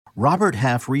Robert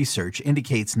Half research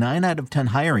indicates 9 out of 10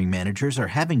 hiring managers are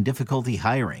having difficulty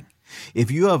hiring.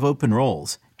 If you have open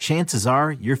roles, chances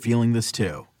are you're feeling this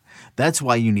too. That's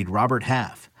why you need Robert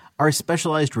Half. Our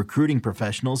specialized recruiting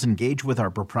professionals engage with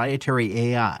our proprietary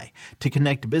AI to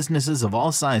connect businesses of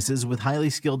all sizes with highly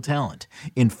skilled talent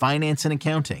in finance and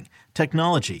accounting,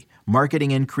 technology,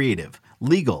 marketing and creative,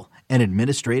 legal, and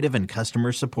administrative and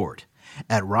customer support.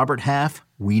 At Robert Half,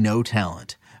 we know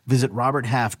talent. Visit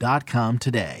roberthalf.com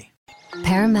today.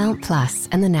 Paramount Plus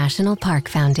and the National Park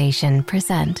Foundation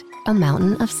present A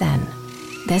Mountain of Zen.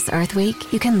 This Earth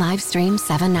Week, you can live stream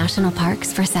 7 national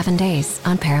parks for 7 days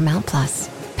on Paramount Plus.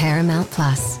 Paramount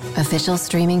Plus, official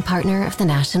streaming partner of the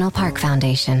National Park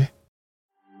Foundation.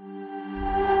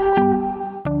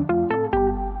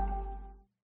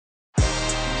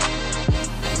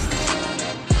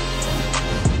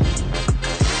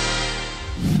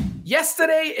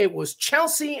 Yesterday, it was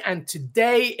Chelsea, and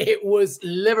today it was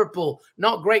Liverpool.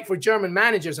 Not great for German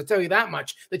managers, I'll tell you that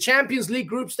much. The Champions League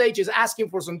group stage is asking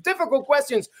for some difficult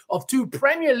questions of 2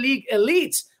 Premier League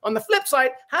elites. On the flip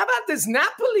side, how about this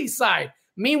Napoli side?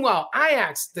 Meanwhile,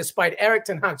 Ajax, despite Erik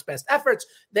ten Hag's best efforts,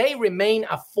 they remain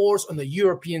a force on the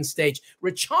European stage.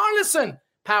 Richarlison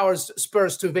powers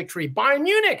Spurs to victory. Bayern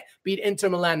Munich beat Inter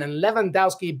Milan, and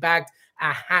Lewandowski bagged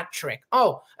a hat trick.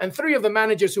 Oh, and 3 of the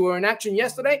managers who were in action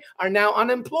yesterday are now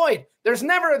unemployed. There's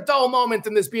never a dull moment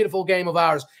in this beautiful game of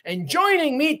ours. And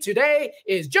joining me today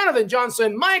is Jonathan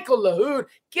Johnson, Michael Lahoud.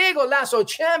 Que Golazo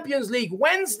Champions League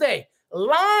Wednesday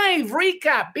live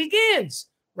recap begins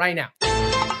right now.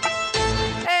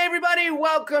 Hey everybody,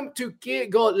 welcome to Que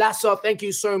Golazo. Thank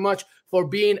you so much for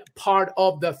being part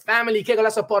of the family. Que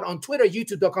Golazo Pod on Twitter,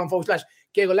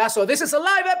 youtube.com/Que Golazo. This is a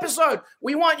live episode.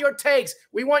 We want your takes.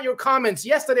 We want your comments.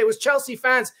 Yesterday was Chelsea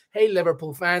fans. Hey,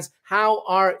 Liverpool fans, how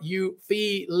are you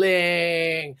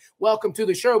feeling? Welcome to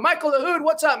the show. Michael Lahoud,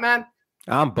 what's up, man?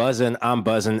 I'm buzzing.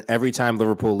 Every time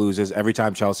Liverpool loses, every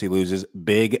time Chelsea loses,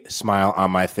 big smile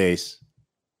on my face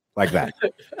like that.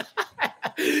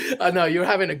 No, you're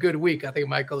having a good week, I think,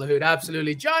 Michael Lahoud.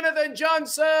 Absolutely. Jonathan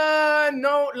Johnson,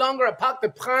 no longer a Parc des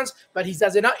Princes, but he's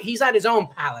at his own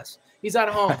palace. He's at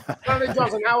home. Jonathan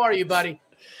Johnson, how are you, buddy?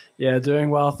 Yeah, doing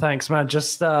well. Thanks, man.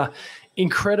 Just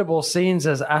incredible scenes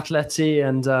as Atleti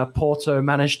and Porto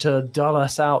managed to dull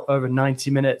us out over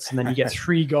 90 minutes, and then you get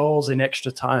 3 goals in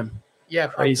extra time. Yeah,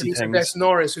 crazy things. Des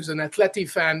Norris, who's an Atleti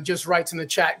fan, just writes in the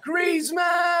chat,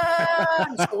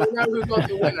 Griezmann! So we know who got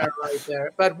the winner right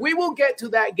there. But we will get to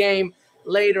that game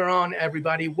later on,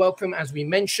 everybody. Welcome, as we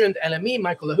mentioned, LME,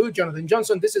 Michael Lahoud, Jonathan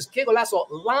Johnson. This is Que Golazo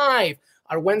Live,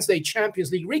 our Wednesday Champions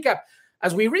League recap.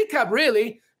 As we recap,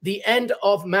 really, the end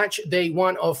of match day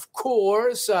 1, of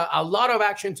course. A lot of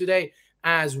action today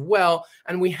as well.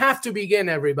 And we have to begin,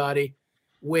 everybody,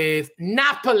 with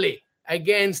Napoli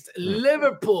against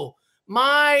Liverpool.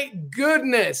 My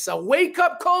goodness, a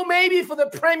wake-up call maybe for the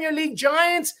Premier League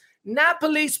giants.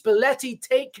 Napoli, Spalletti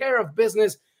take care of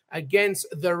business against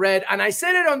the Red. And I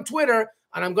said it on Twitter,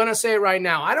 and I'm going to say it right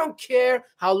now. I don't care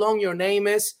how long your name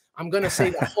is. I'm going to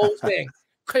say the whole thing.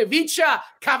 Khvicha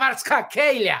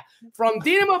Kvaratskhelia from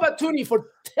Dinamo Batumi for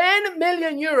 10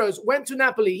 million euros went to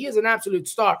Napoli. He is an absolute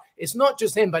star. It's not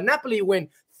just him, but Napoli win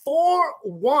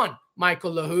 4-1,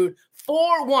 Michael Lahoud.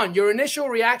 4-1. Your initial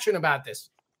reaction about this?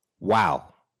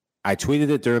 Wow. I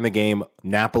tweeted it during the game.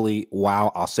 Napoli,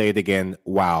 wow. I'll say it again.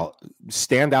 Wow.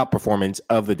 Standout performance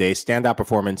of the day. Standout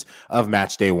performance of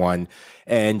match day 1.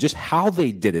 And just how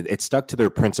they did it. It stuck to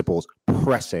their principles.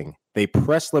 Pressing. They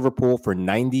pressed Liverpool for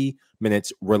 90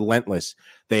 minutes. Relentless.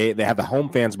 They have the home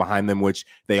fans behind them, which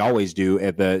they always do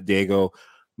at the Diego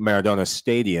Maradona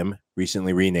Stadium,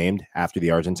 recently renamed after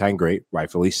the Argentine great,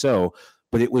 rightfully so.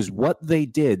 But it was what they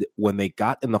did when they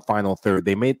got in the final third.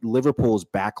 They made Liverpool's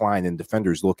backline and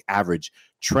defenders look average.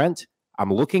 Trent,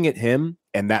 I'm looking at him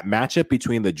and that matchup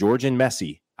between the Georgian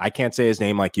Messi. I can't say his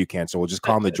name like you can, so we'll just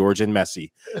call him the Georgian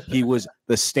Messi. He was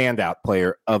the standout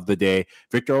player of the day.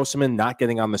 Victor Osimhen not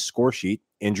getting on the score sheet.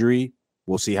 Injury,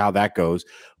 we'll see how that goes.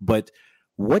 But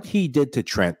what he did to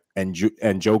Trent and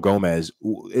Joe Gomez,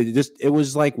 it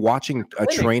was like watching a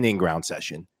training ground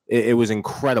session. It was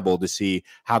incredible to see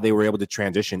how they were able to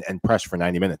transition and press for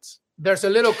 90 minutes. There's a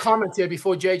little comment here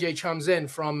before JJ chimes in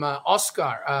from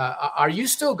Oscar. Are you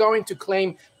still going to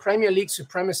claim Premier League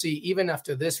supremacy even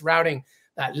after this routing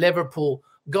that Liverpool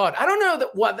got? I don't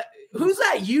know who's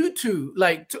that you two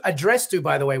to address to,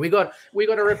 by the way. We got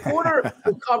a reporter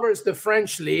who covers the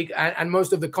French league and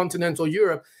most of the continental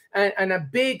Europe and a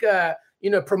big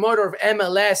promoter of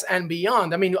MLS and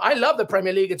beyond. I mean, I love the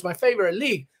Premier League. It's my favorite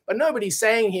league. but nobody's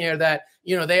saying here that,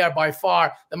 they are by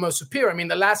far the most superior. I mean,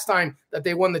 the last time that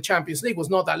they won the Champions League was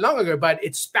not that long ago, but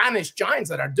it's Spanish giants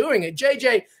that are doing it.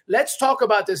 JJ, let's talk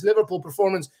about this Liverpool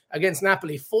performance against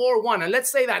Napoli, 4-1. And let's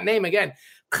say that name again.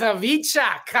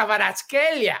 Khvicha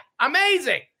Kvaratskhelia.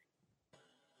 Amazing.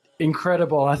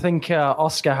 Incredible. I think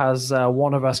Oscar has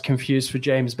one of us confused for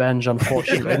James Benge,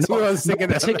 unfortunately.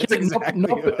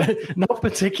 Not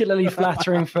particularly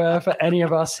flattering for any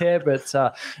of us here, but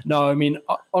no, I mean,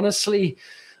 honestly,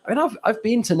 I've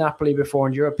been to Napoli before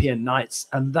on European nights,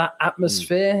 and that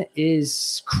atmosphere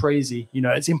is crazy.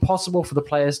 It's impossible for the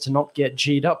players to not get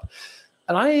G'd up.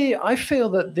 And I feel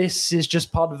that this is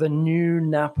just part of the new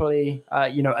Napoli,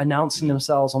 announcing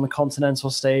themselves on the continental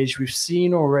stage. We've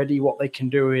seen already what they can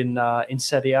do in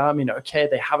Serie A. I mean, okay,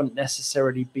 they haven't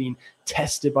necessarily been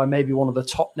tested by maybe one of the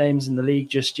top names in the league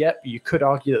just yet, but you could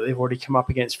argue that they've already come up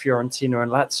against Fiorentina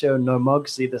and Lazio, no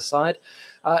mugs either side.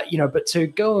 But to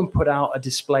go and put out a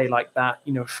display like that,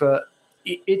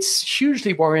 it's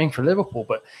hugely worrying for Liverpool,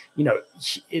 but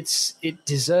it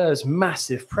deserves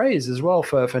massive praise as well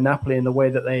for Napoli in the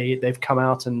way that they've come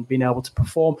out and been able to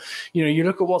perform. You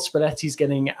look at what Spalletti's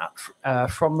getting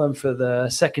from them for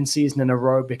the second season in a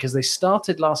row, because they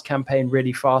started last campaign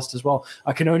really fast as well.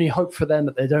 I can only hope for them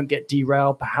that they don't get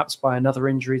derailed perhaps by another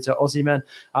injury to Osimhen,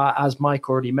 as Mike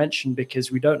already mentioned,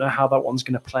 because we don't know how that one's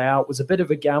going to play out. It was a bit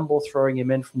of a gamble throwing him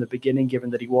in from the beginning,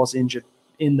 given that he was injured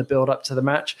in the build up to the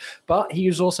match, but he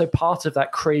was also part of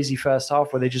that crazy first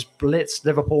half where they just blitzed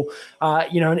Liverpool,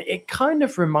 and it kind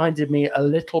of reminded me a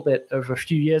little bit of a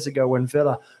few years ago when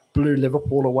Villa blew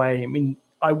Liverpool away. I mean,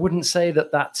 I wouldn't say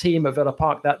that team at Villa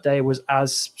Park that day was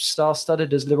as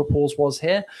star-studded as Liverpool's was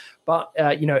here, but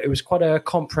it was quite a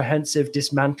comprehensive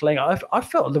dismantling. I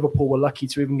felt Liverpool were lucky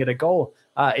to even get a goal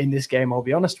in this game, I'll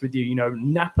be honest with you.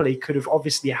 Napoli could have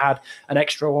obviously had an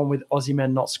extra one with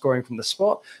Osimhen not scoring from the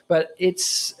spot, but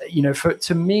it's,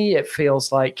 to me, it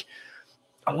feels like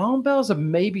alarm bells are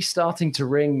maybe starting to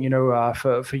ring,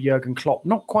 for Jurgen Klopp.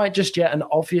 Not quite just yet, and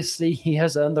obviously he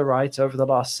has earned the right over the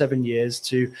last 7 years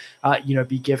to,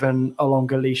 be given a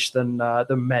longer leash than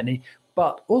many.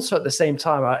 But also at the same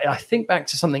time, I think back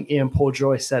to something Ian Paul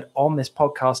Joyce said on this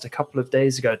podcast a couple of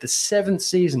days ago. The 7th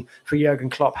season for Jurgen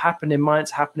Klopp happened in Mainz,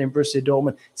 happened in Borussia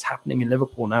Dortmund. It's happening in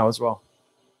Liverpool now as well.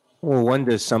 Well, when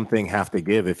does something have to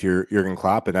give if you're Jurgen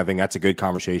Klopp? And I think that's a good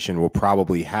conversation we'll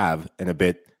probably have in a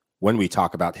bit when we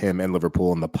talk about him and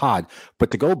Liverpool in the pod. But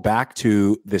to go back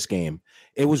to this game,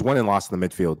 it was won and lost in the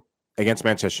midfield. Against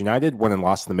Manchester United, won and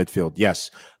lost in the midfield.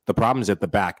 Yes, the problem is at the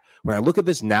back. When I look at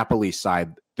this Napoli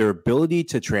side, their ability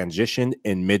to transition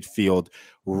in midfield,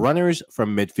 runners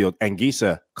from midfield,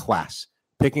 Anguissa, class.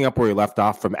 Picking up where he left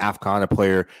off from AFCON, a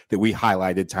player that we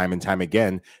highlighted time and time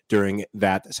again during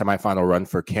that semifinal run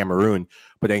for Cameroon.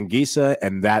 But Anguissa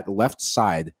and that left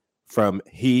side from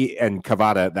he and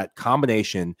Cavada, that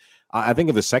combination, I think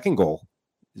of the second goal.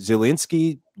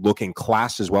 Zielinski looking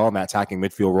class as well in that attacking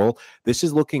midfield role. This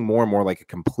is looking more and more like a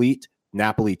complete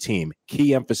Napoli team.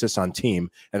 Key emphasis on team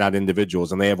and not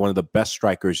individuals. And they have one of the best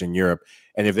strikers in Europe.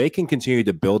 And if they can continue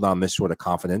to build on this sort of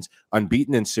confidence,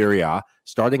 unbeaten in Serie A,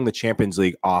 starting the Champions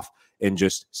League off in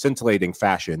just scintillating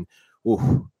fashion,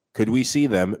 could we see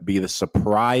them be the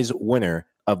surprise winner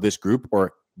of this group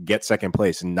or get second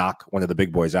place and knock one of the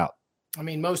big boys out? I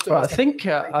mean, most of us. I think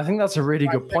that's a really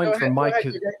good point from Mike.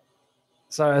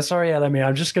 Sorry, Elemi.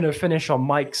 I'm just going to finish on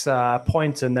Mike's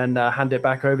point and then hand it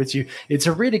back over to you. It's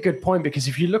a really good point because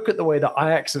if you look at the way that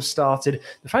Ajax have started,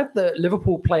 the fact that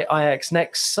Liverpool play Ajax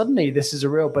next, suddenly this is a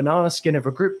real banana skin of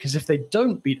a group, because if they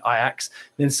don't beat Ajax,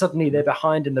 then suddenly they're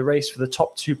behind in the race for the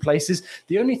top 2 places.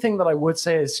 The only thing that I would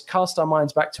say is cast our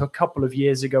minds back to a couple of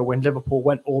years ago when Liverpool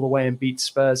went all the way and beat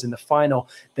Spurs in the final.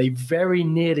 They very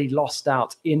nearly lost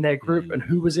out in their group. And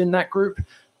who was in that group?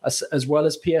 As well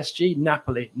as PSG,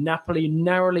 Napoli. Napoli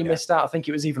narrowly missed out. I think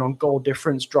it was even on goal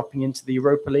difference, dropping into the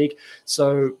Europa League.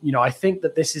 So, I think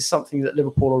that this is something that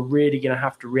Liverpool are really going to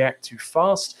have to react to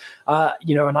fast.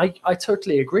 And I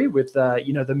totally agree with, the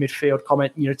midfield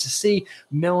comment. To see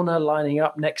Milner lining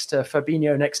up next to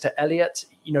Fabinho, next to Elliott,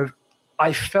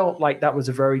 I felt like that was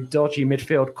a very dodgy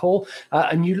midfield call.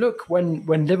 And you look when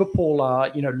Liverpool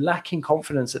are, lacking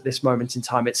confidence at this moment in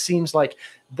time, it seems like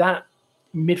that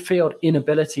midfield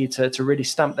inability to really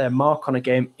stamp their mark on a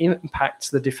game impacts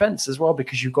the defense as well,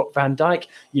 because you've got Van Dijk,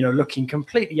 looking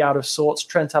completely out of sorts,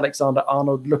 Trent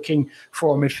Alexander-Arnold looking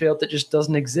for a midfield that just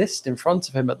doesn't exist in front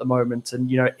of him at the moment. And,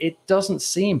 it doesn't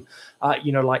seem,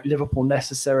 like Liverpool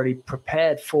necessarily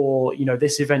prepared for,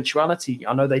 this eventuality.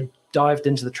 I know they dived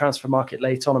into the transfer market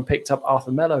late on and picked up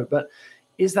Arthur Melo, but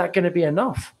is that going to be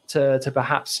enough to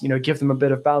perhaps, give them a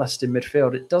bit of ballast in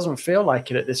midfield? It doesn't feel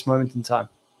like it at this moment in time.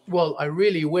 Well, I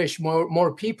really wish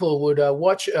more people would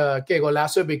watch Que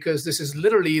Golazo, because this is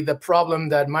literally the problem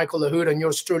that Michael Lahoud and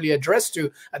yours truly addressed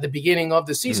to at the beginning of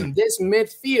the season. This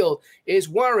midfield is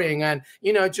worrying, and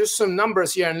just some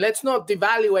numbers here. And let's not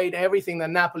devaluate everything that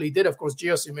Napoli did. Of course,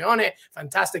 Gio Simeone,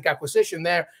 fantastic acquisition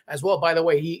there as well. By the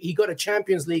way, he got a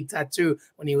Champions League tattoo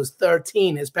when he was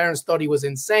 13. His parents thought he was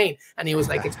insane, and he was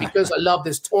like, "It's because I love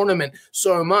this tournament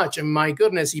so much." And my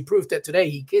goodness, he proved it today.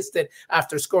 He kissed it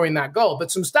after scoring that goal.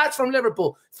 But some stats from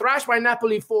Liverpool: thrashed by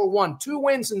Napoli 4-1, 2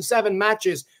 wins in 7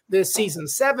 matches this season,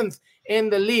 7th in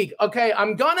the league. Okay,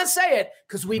 I'm gonna say it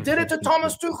because we did it to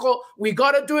Thomas Tuchel. We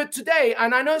gotta do it today.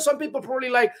 And I know some people probably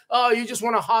like, "Oh, you just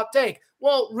want a hot take."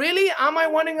 Well, really, am I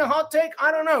wanting a hot take?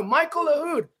 I don't know. Michael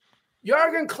Lahoud,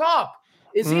 Jurgen Klopp,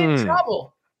 is he in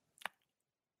trouble?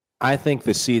 I think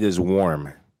the seat is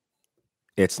warm.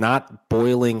 It's not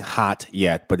boiling hot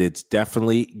yet, but it's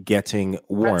definitely getting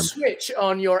warm. That switch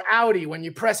on your Audi when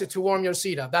you press it to warm your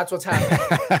seat up. That's what's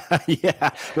happening. Yeah.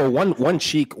 Well, one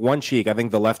cheek. I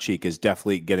think the left cheek is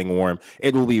definitely getting warm.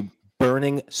 It will be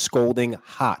burning, scolding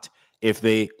hot if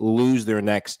they lose their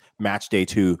next match day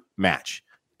 2 match.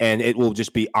 And it will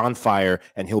just be on fire,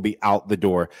 and he'll be out the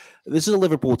door. This is a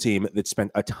Liverpool team that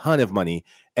spent a ton of money,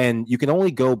 and you can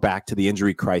only go back to the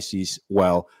injury crises,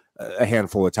 a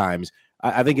handful of times.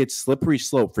 I think it's slippery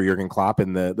slope for Jurgen Klopp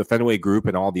and the Fenway Group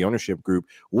and all the ownership group.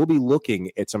 Will be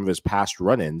looking at some of his past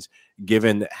run-ins,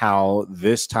 given how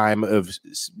this time of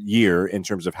year, in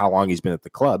terms of how long he's been at the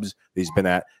clubs he's been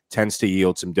at, tends to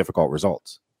yield some difficult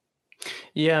results.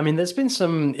 Yeah, I mean, there's been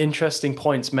some interesting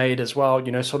points made as well,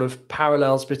 sort of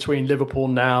parallels between Liverpool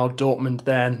now, Dortmund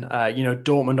then.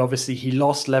 Dortmund, obviously, he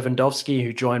lost Lewandowski,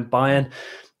 who joined Bayern.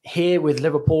 Here with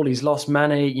Liverpool, he's lost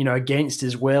Mane, against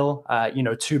his will,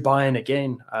 to Bayern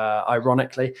again,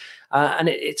 ironically. And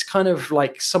it's kind of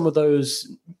like some of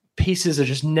those pieces are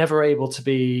just never able to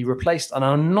be replaced. And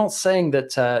I'm not saying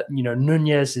that,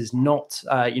 Nunez is not,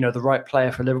 the right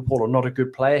player for Liverpool or not a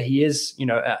good player. He is,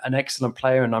 an excellent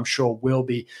player, and I'm sure will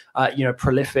be,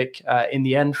 prolific in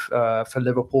the end for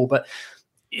Liverpool. But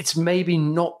it's maybe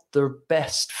not the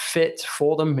best fit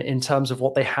for them in terms of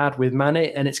what they had with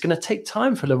Mane. And it's going to take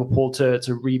time for Liverpool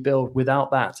to rebuild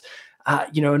without that.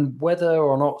 And whether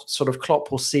or not sort of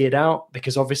Klopp will see it out,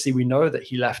 because obviously we know that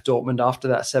he left Dortmund after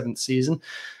that 7th season.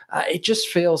 It just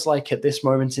feels like at this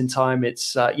moment in time,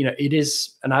 it's, it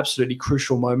is an absolutely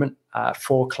crucial moment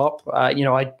for Klopp.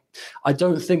 I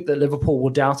don't think that Liverpool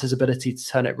will doubt his ability to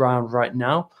turn it around right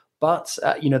now. But,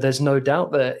 there's no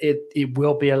doubt that it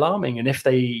will be alarming. And if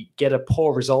they get a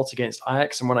poor result against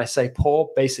Ajax, and when I say poor,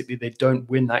 basically they don't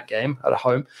win that game at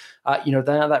home,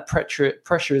 that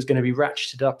pressure is going to be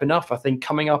ratcheted up enough. I think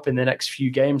coming up in the next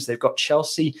few games, they've got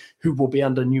Chelsea, who will be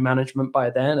under new management by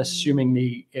then, assuming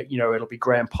it'll be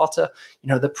Graham Potter.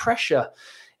 The pressure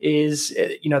is,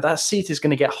 that seat is going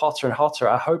to get hotter and hotter.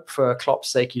 I hope for Klopp's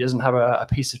sake he doesn't have a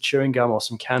piece of chewing gum or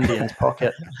some candy in his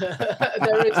pocket.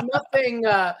 There's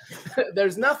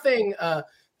nothing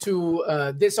to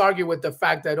disargue with the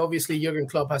fact that obviously Jurgen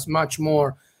Klopp has much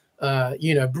more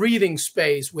breathing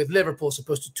space with Liverpool, as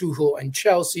opposed to Tuchel and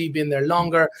Chelsea. Been there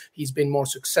longer. He's been more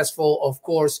successful, of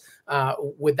course,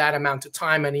 with that amount of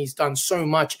time, and he's done so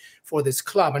much for this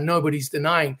club. And nobody's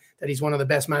denying that he's one of the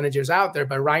best managers out there.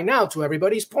 But right now, to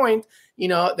everybody's point,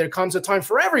 there comes a time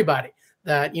for everybody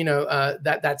that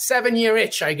that 7-year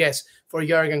itch, I guess, for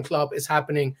Jurgen Klopp is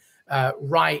happening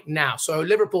right now. So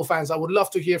Liverpool fans, I would love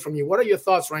to hear from you. What are your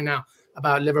thoughts right now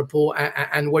about Liverpool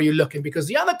and where you're looking? Because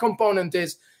the other component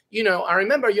is, I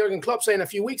remember Jurgen Klopp saying a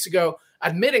few weeks ago,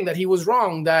 admitting that he was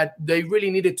wrong, that they really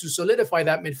needed to solidify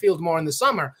that midfield more in the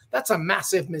summer. That's a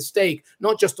massive mistake,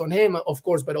 not just on him, of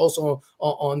course, but also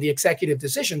on the executive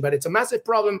decision. But it's a massive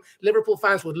problem. Liverpool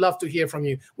fans would love to hear from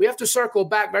you. We have to circle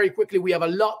back very quickly. We have a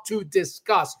lot to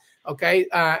discuss. Okay,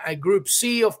 a Group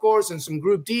C, of course, and some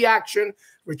Group D action.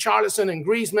 Richarlison and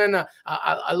Griezmann,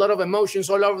 a lot of emotions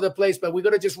all over the place. But we're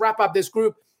going to just wrap up this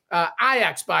group.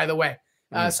 Ajax, by the way.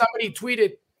 Somebody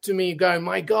tweeted to me going,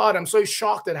 "My God, I'm so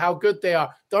shocked at how good they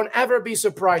are." Don't ever be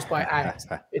surprised by Ajax.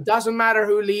 It doesn't matter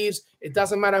who leaves. It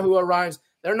doesn't matter who arrives.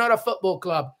 They're not a football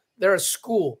club. They're a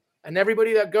school. And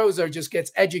everybody that goes there just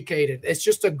gets educated. It's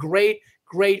just a great,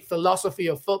 great philosophy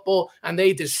of football. And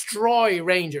they destroy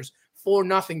Rangers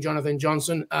 4-0, Jonathan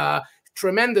Johnson.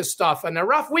 Tremendous stuff. And a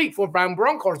rough week for Van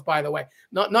Bronckhorst, by the way.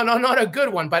 Not a good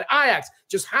one. But Ajax,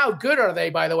 just how good are they,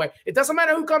 by the way? It doesn't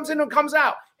matter who comes in or comes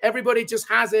out. Everybody just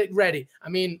has it ready. I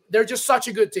mean, they're just such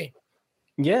a good team.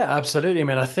 Yeah, absolutely. I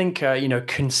mean, I think,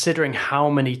 considering how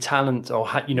many talent or,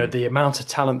 the amount of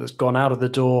talent that's gone out of the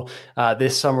door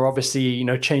this summer, obviously,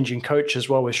 changing coach as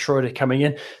well with Schroeder coming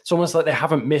in, it's almost like they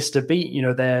haven't missed a beat.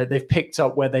 They've picked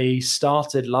up where they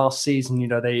started last season.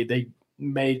 They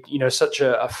made, such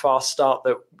a fast start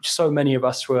that so many of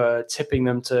us were tipping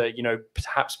them to,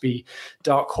 perhaps be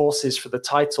dark horses for the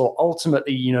title.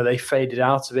 Ultimately, they faded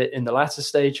out of it in the latter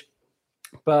stage.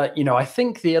 But, I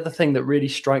think the other thing that really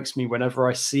strikes me whenever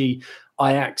I see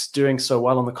Ajax doing so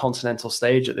well on the continental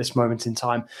stage at this moment in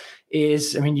time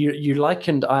is, I mean, you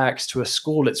likened Ajax to a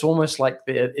school. It's almost like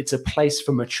it's a place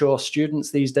for mature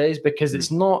students these days, because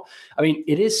it's not, I mean,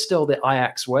 it is still the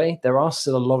Ajax way. There are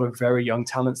still a lot of very young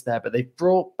talents there, but they've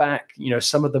brought back,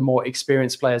 some of the more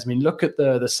experienced players. I mean, look at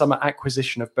the summer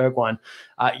acquisition of Bergwijn.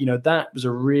 That was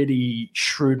a really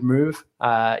shrewd move,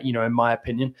 in my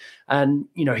opinion. And,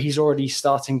 he's already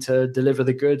starting to deliver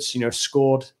the goods,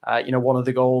 scored, one of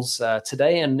the goals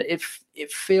today. And it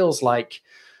feels like,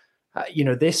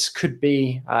 this could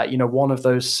be, one of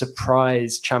those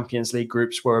surprise Champions League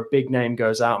groups where a big name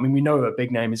goes out. I mean, we know a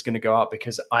big name is going to go out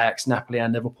because Ajax, Napoli,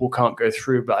 and Liverpool can't go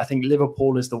through. But I think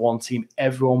Liverpool is the one team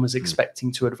everyone was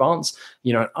expecting to advance.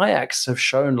 And Ajax have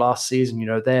shown last season,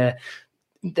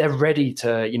 they're ready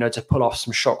to pull off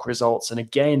some shock results. And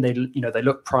again, they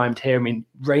look primed here. I mean,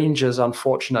 Rangers,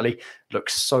 unfortunately, look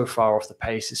so far off the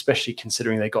pace, especially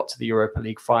considering they got to the Europa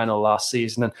League final last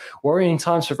season. And worrying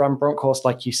times for Van Bronckhorst,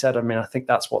 like you said. I mean, I think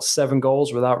that's 7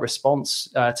 goals without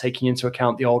response, taking into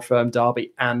account the Old Firm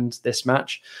derby and this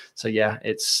match. So yeah,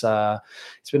 it's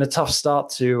been a tough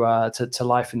start to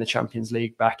life in the Champions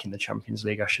League, back in the Champions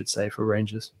League, I should say, for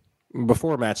Rangers.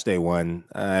 Before match day one,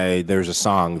 there's a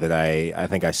song that I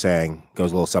think I sang.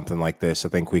 Goes a little something like this. I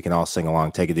think we can all sing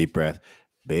along. Take a deep breath.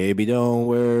 Baby, don't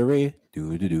worry.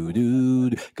 Do.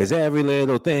 Because every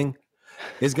little thing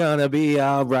is going to be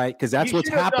all right. Because that's what's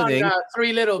happening. Done,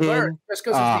 Three Little Birds, just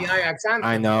because it's the Ajax anthem.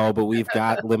 I know, but we've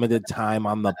got limited time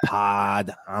on the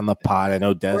pod. I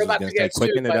know Des is going to say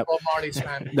quicken it up.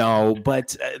 No,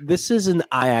 but this is an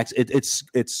Ajax.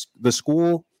 It's the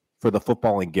school for the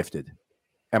footballing gifted.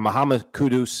 And Mohamed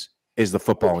Kudus is the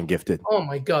footballing gifted. Oh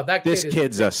my God, this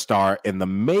kid's a star in the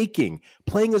making.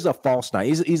 Playing as a false nine,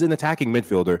 he's an attacking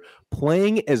midfielder.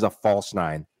 Playing as a false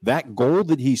nine, that goal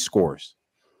that he scores,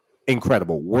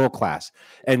 incredible, world class.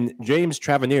 And James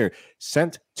Tavernier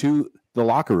sent to the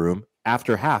locker room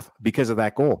after half because of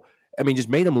that goal. I mean, just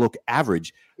made him look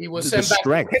average. He was sent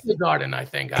back to kindergarten, I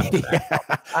think. After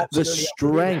that. The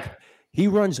strength. He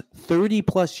runs 30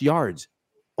 plus yards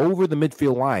over the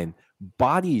midfield line.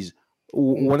 Bodies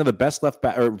one of the best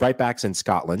right backs in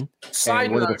Scotland.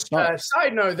 Side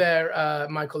note there,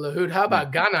 Michael Lahoud. How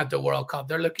about Ghana at the World Cup?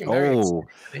 They're looking very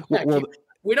exciting. Well,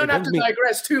 we don't have to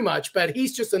digress too much, but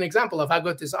he's just an example of how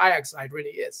good this Ajax side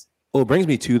really is. Well, it brings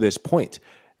me to this point.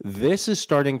 This is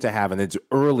starting to have, and it's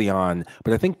early on,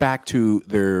 but I think back to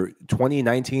their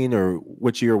 2019, or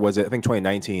which year was it? I think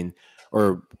 2019.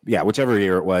 Or whichever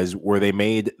year it was, where they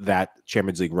made that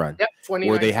Champions League run. Yep,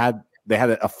 where they had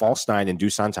a false nine in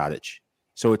Dusan Tadic.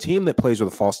 So a team that plays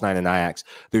with a false nine in Ajax,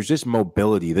 there's this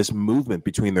mobility, this movement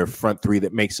between their front three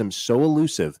that makes them so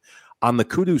elusive. On the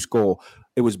Kudus goal,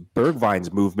 it was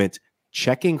Bergwijn's movement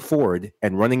checking forward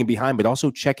and running in behind, but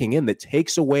also checking in that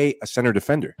takes away a center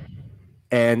defender.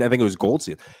 And I think it was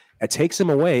Goldstein. It takes him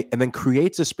away and then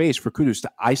creates a space for Kudus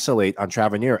to isolate on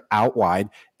Tavernier out wide.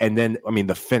 And then, I mean,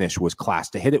 the finish was class.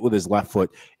 To hit it with his left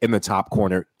foot in the top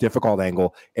corner, difficult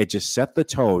angle. It just set the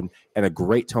tone, and a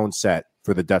great tone set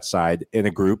for the Dutch side in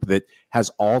a group that has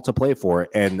all to play for.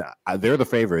 And they're the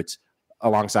favorites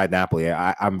alongside Napoli.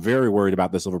 I'm very worried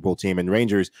about this Liverpool team. And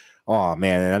Rangers, oh,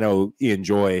 man, and I know Ian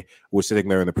Joy was sitting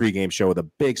there in the pregame show with a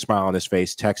big smile on his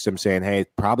face, text him saying, hey,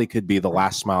 it probably could be the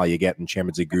last smile you get in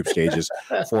Champions League group stages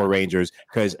for Rangers,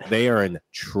 because they are in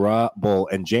trouble.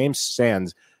 And James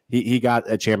Sands, he got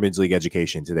a Champions League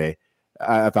education today.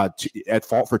 I thought at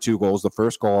fault for 2 goals. The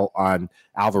first goal on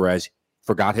Alvarez,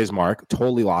 forgot his mark,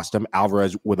 totally lost him.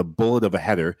 Alvarez with a bullet of a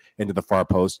header into the far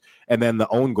post. And then the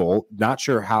own goal, not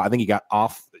sure how. I think he got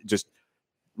off, just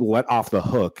let off the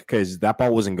hook, because that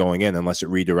ball wasn't going in unless it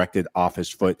redirected off his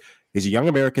foot. He's a young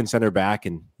American center back,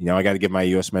 and I got to give my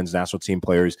U.S. men's national team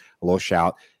players a little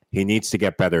shout. He needs to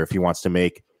get better if he wants to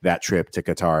make that trip to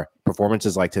Qatar.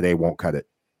 Performances like today won't cut it.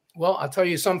 Well, I'll tell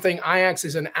you something. Ajax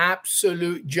is an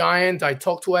absolute giant. I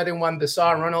talked to Edwin van der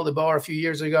Sar and Ronald de Boer a few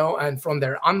years ago, and from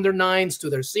their under-9s to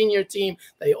their senior team,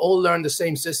 they all learned the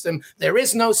same system. There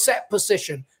is no set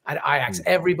position at Ajax.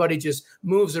 Everybody just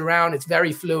moves around. It's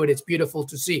very fluid. It's beautiful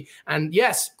to see. And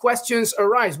yes, questions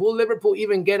arise. Will Liverpool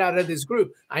even get out of this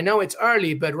group? I know it's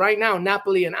early, but right now,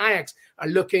 Napoli and Ajax are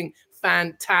looking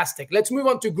fantastic. Let's move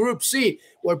on to Group C,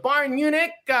 where Bayern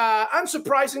Munich,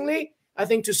 unsurprisingly, I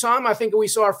think to some, I think we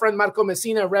saw our friend Marco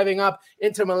Messina revving up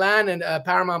Inter Milan and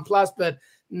Paramount Plus, but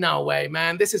no way,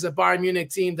 man. This is a Bayern Munich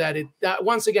team that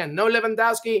once again, no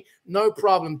Lewandowski, no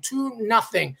problem,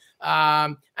 2-0.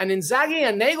 And Inzaghi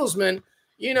and Nagelsmann,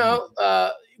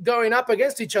 going up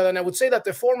against each other. And I would say that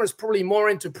the former is probably more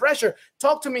into pressure.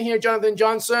 Talk to me here, Jonathan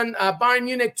Johnson. Bayern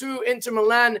Munich 2, Inter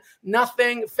Milan,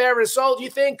 nothing. Fair result, you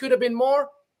think? Could have been more?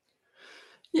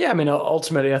 Yeah, I mean,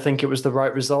 ultimately, I think it was the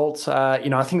right result.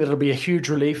 I think that'll be a huge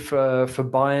relief for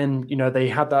Bayern. They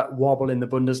had that wobble in the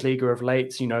Bundesliga of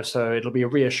late, so it'll be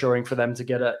reassuring for them to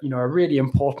get a really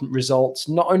important result,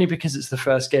 not only because it's the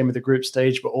first game of the group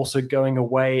stage, but also going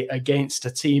away against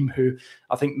a team who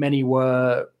I think many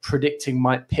were predicting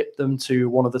might pip them to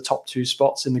one of the top 2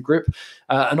 spots in the group.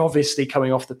 And obviously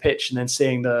coming off the pitch and then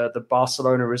seeing the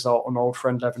Barcelona result on old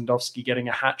friend Lewandowski getting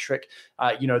a hat-trick,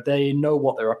 they know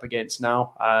what they're up against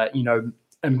now.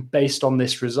 And based on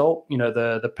this result,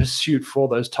 the pursuit for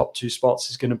those top 2 spots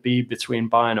is going to be between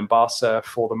Bayern and Barca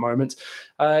for the moment.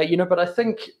 But I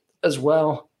think as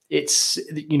well, it's,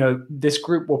 this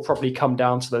group will probably come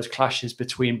down to those clashes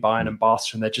between Bayern and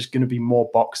Barca, and they're just going to be more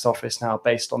box office now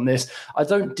based on this. I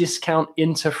don't discount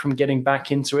Inter from getting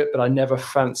back into it, but I never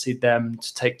fancied them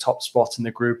to take top spot in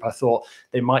the group. I thought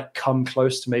they might come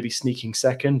close to maybe sneaking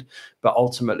second, but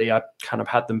ultimately I kind of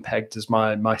had them pegged as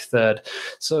my third.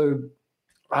 So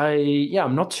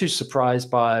I'm not too surprised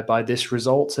by this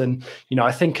result. And,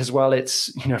 I think as well,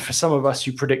 it's, for some of us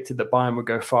who predicted that Bayern would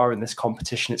go far in this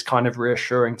competition, it's kind of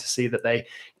reassuring to see that they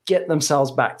get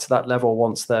themselves back to that level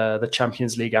once the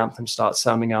Champions League anthem starts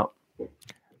sounding out.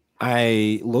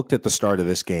 I looked at the start of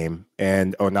this game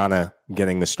and Onana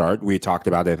getting the start. We talked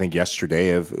about it, I think, yesterday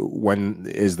of when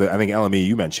is I think LME,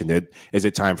 you mentioned it. Is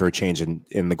it time for a change in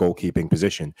the goalkeeping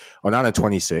position? Onana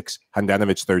 26,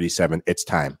 Handanovic 37. It's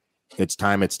time. It's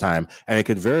time. And it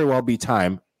could very well be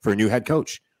time for a new head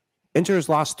coach. Inter has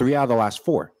lost 3 out of the last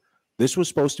 4. This was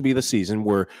supposed to be the season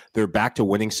where they're back to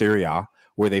winning Serie A,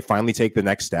 where they finally take the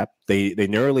next step. They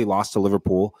narrowly lost to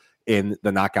Liverpool in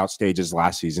the knockout stages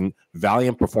last season.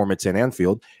 Valiant performance in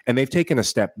Anfield, and they've taken a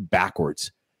step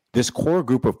backwards. This core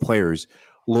group of players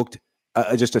looked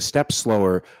just a step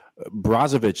slower.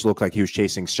 Brozovic looked like he was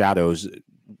chasing shadows,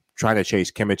 trying to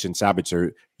chase Kimmich and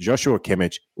Sabitzer. Joshua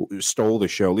Kimmich stole the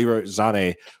show. Leroy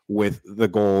Sané with the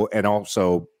goal and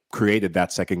also created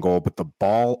that second goal, but the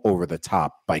ball over the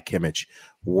top by Kimmich,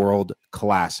 world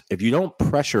class. If you don't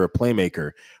pressure a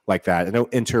playmaker like that, I know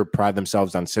Inter pride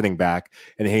themselves on sitting back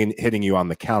and hitting you on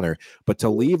the counter, but to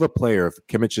leave a player of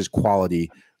Kimmich's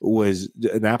quality was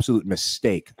an absolute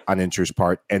mistake on Inter's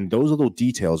part. And those little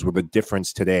details were the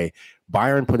difference today.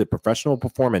 Bayern put a professional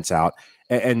performance out,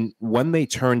 and when they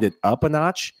turned it up a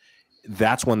notch,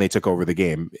 that's when they took over the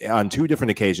game. On 2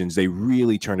 different occasions, they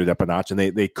really turned it up a notch, and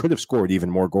they could have scored even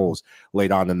more goals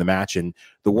late on in the match. And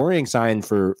the worrying sign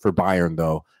for Bayern,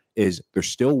 though, is they're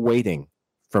still waiting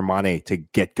for Mane to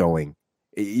get going.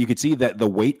 You could see that the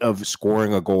weight of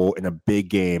scoring a goal in a big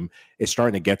game is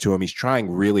starting to get to him. He's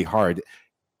trying really hard.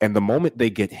 And the moment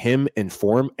they get him in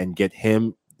form and get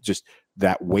him just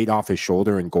that weight off his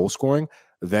shoulder in goal scoring,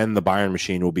 then the Bayern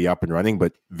machine will be up and running,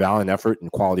 but valiant effort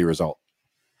and quality result.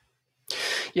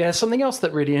 Yeah, something else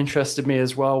that really interested me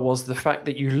as well was the fact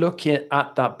that you look at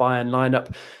that Bayern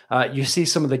lineup, you see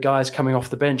some of the guys coming off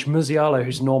the bench. Musiala,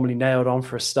 who's normally nailed on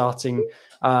for a starting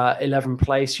 11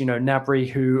 place, Gnabry,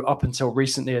 who up until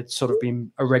recently had sort of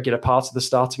been a regular part of the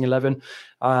starting 11,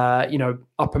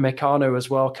 Upamecano as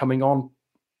well coming on.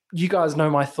 You guys know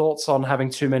my thoughts on having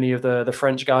too many of the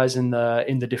French guys in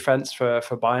the defense for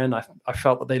Bayern. I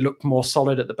felt that they looked more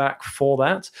solid at the back for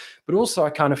that. But also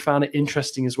I kind of found it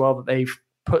interesting as well that they've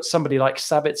put somebody like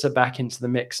Sabitzer back into the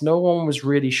mix. No one was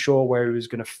really sure where he was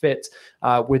going to fit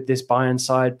with this Bayern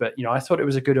side. But, I thought it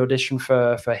was a good audition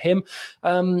for him.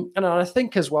 And I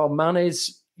think as well,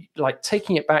 Mane's like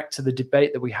taking it back to the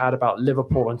debate that we had about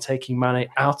Liverpool and taking Mane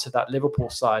out of that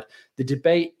Liverpool side. The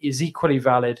debate is equally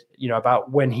valid, about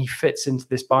when he fits into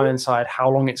this Bayern side, how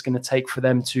long it's going to take for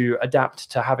them to adapt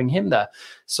to having him there.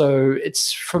 So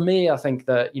it's, for me, I think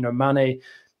that, Mane,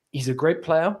 he's a great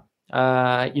player.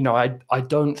 I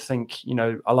don't think,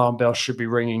 alarm bells should be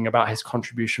ringing about his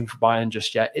contribution for Bayern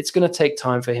just yet. It's going to take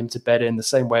time for him to bed in the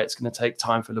same way it's going to take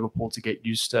time for Liverpool to get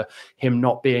used to him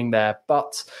not being there.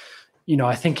 But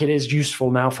I think it is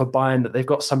useful now for Bayern that they've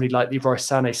got somebody like Leroy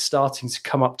Sané starting to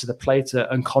come up to the plate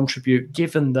and contribute,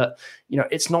 given that,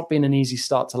 it's not been an easy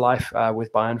start to life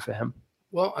with Bayern for him.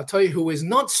 Well, I'll tell you who is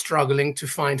not struggling to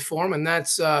find form, and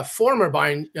that's former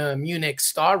Bayern Munich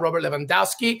star Robert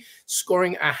Lewandowski,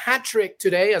 scoring a hat-trick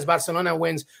today as Barcelona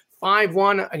wins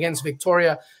 5-1 against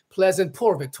Victoria Pleasant.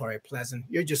 Poor Victoria Pleasant.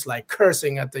 You're just like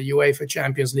cursing at the UEFA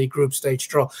Champions League group stage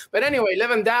draw. But anyway,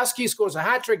 Lewandowski scores a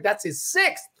hat-trick. That's his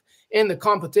 6th in the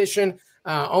competition.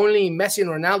 Only Messi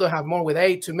and Ronaldo have more with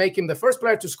 8 to make him the first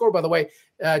player to score, by the way,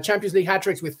 Champions League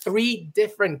hat-tricks with 3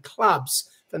 different clubs.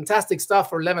 Fantastic stuff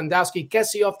for Lewandowski.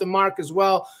 Kessie off the mark as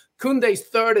well. Koundé's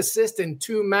 3rd assist in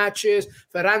 2 matches.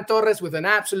 Ferran Torres with an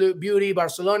absolute beauty.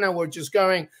 Barcelona were just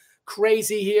going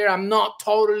crazy here. I'm not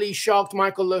totally shocked,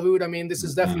 Michael Lahoud. I mean, this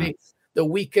is definitely the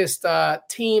weakest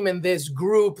team in this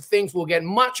group. Things will get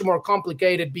much more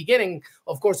complicated beginning,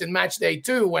 of course, in match day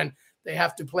 2 when they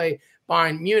have to play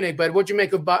Bayern Munich. But what do you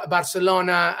make of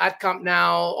Barcelona at Camp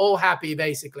Nou? All happy,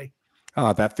 basically.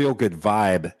 That feel-good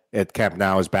vibe at Camp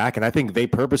Nou is back, and I think they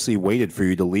purposely waited for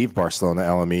you to leave Barcelona,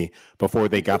 LME, before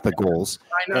they got the goals.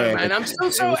 I know, man. I'm still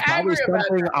so angry about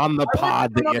something on the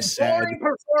pod that you said. Boring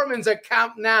performance at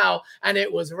Camp Nou, and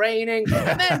it was raining,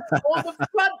 and then all the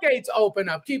floodgates open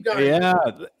up. Keep going. Yeah,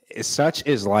 such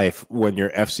is life when you're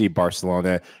FC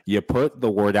Barcelona. You put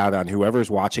the word out on whoever's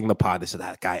watching the pod. They said,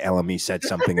 that guy LME said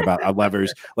something about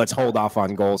levers. Let's hold off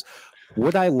on goals.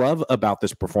 What I love about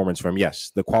this performance from,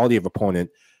 yes, the quality of opponent,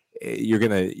 you're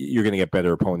gonna get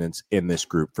better opponents in this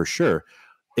group for sure.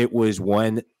 It was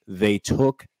when they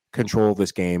took control of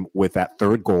this game with that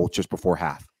 3rd goal just before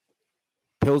half.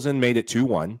 Pilsen made it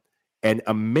 2-1, and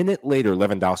a minute later,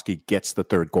 Lewandowski gets the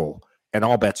 3rd goal, and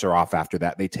all bets are off after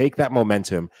that. They take that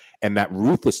momentum and that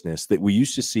ruthlessness that we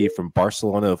used to see from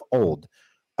Barcelona of old,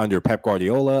 under Pep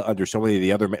Guardiola, under so many of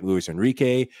the other, Luis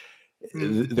Enrique.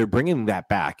 They're bringing that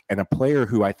back, and a player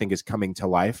who I think is coming to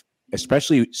life,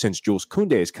 especially since Jules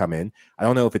Koundé has come in. I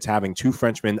don't know if it's having 2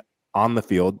 Frenchmen on the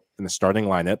field in the starting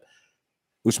lineup.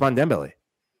 Ousmane Dembélé.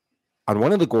 On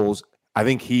one of the goals, I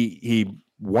think he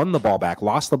won the ball back,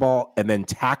 lost the ball, and then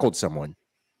tackled someone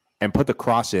and put the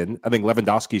cross in. I think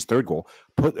Lewandowski's 3rd goal,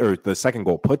 the 2nd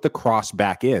goal, put the cross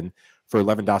back in for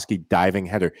Lewandowski diving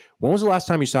header. When was the last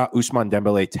time you saw Ousmane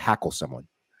Dembélé tackle someone?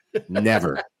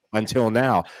 Never. Until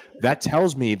now. That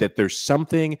tells me that there's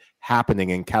something happening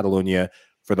in Catalonia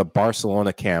for the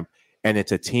Barcelona camp, and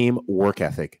it's a team work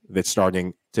ethic that's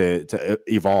starting to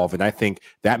evolve. And I think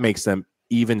that makes them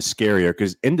even scarier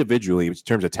because individually, in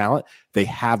terms of talent, they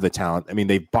have the talent. I mean,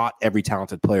 they bought every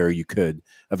talented player you could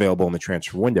available in the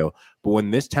transfer window. But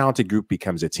when this talented group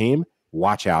becomes a team,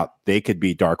 watch out. They could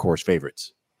be dark horse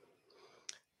favorites.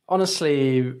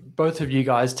 Honestly, both of you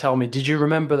guys tell me, did you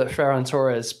remember that Ferran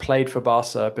Torres played for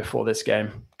Barca before this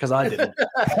game? Because I didn't.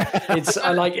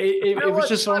 It was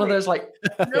just funny. One of those like.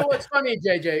 You know what's funny,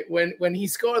 JJ? When he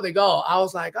scored the goal, I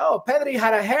was like, "Oh, Pedri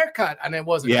had a haircut," and it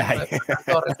wasn't. Yeah.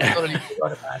 Totally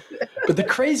forgot about it. But the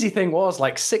crazy thing was,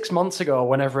 like 6 months ago,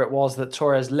 whenever it was that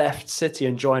Torres left City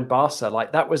and joined Barca,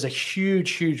 like that was a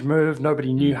huge move.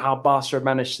 Nobody knew how Barca had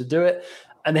managed to do it.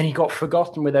 And then he got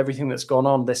forgotten with everything that's gone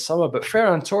on this summer. But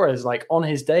Ferran Torres, like on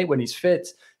his day when he's fit,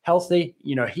 healthy,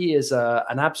 he is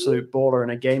an absolute baller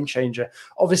and a game changer.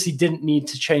 Obviously didn't need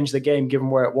to change the game given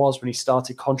where it was when he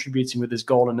started contributing with his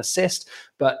goal and assist.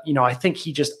 But, I think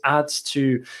he just adds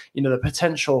to, the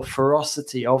potential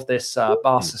ferocity of this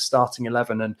Barca starting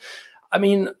 11. And I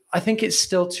mean, I think it's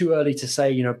still too early to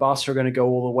say, Barca are going to go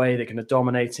all the way. They're going to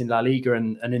dominate in La Liga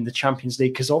and in the Champions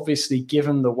League, because obviously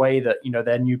given the way that,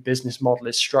 their new business model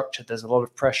is structured, there's a lot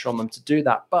of pressure on them to do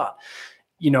that. But,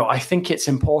 I think it's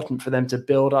important for them to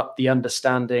build up the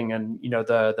understanding and,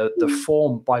 the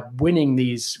form by winning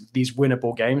these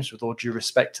winnable games, with all due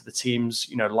respect to the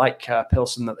teams, like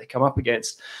Pilsen that they come up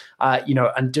against,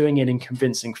 and doing it in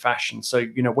convincing fashion. So,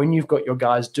 when you've got your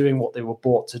guys doing what they were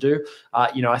bought to do,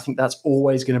 I think that's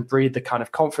always going to breed the kind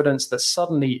of confidence that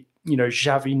suddenly,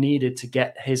 Xavi needed to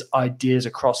get his ideas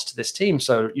across to this team.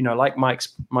 So, like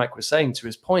Mike was saying, to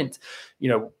his point,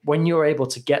 when you're able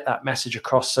to get that message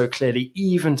across so clearly,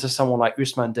 even to someone like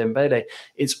Ousmane Dembélé,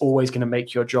 it's always going to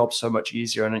make your job so much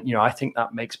easier. And, I think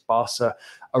that makes Barca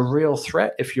a real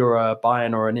threat if you're a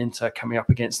Bayern or an Inter coming up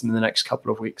against them in the next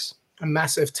couple of weeks. A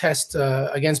massive test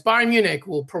against Bayern Munich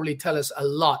will probably tell us a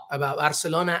lot about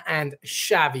Barcelona and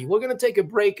Xavi. We're going to take a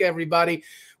break, everybody.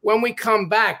 When we come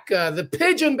back, the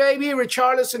Pigeon baby,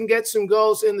 Richarlison gets some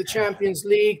goals in the Champions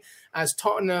League as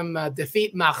Tottenham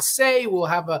defeat Marseille. We'll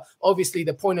have, obviously,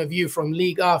 the point of view from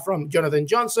Liga from Jonathan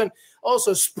Johnson.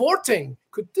 Also, Sporting.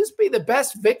 Could this be the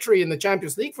best victory in the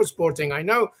Champions League for Sporting? I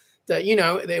know that,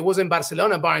 it wasn't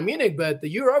Barcelona, Bayern Munich, but the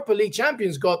Europa League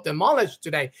champions got demolished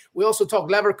today. We also talk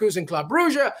Leverkusen, Club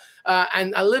Brugge,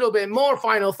 and a little bit more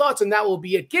final thoughts, and that will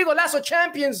be it. Que Golazo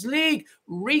Champions League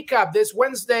recap this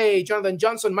Wednesday. Jonathan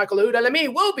Johnson, Michael Lahoud,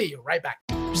 LME will be right back.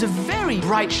 was a very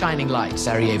bright, shining light,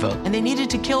 Sarajevo, and they needed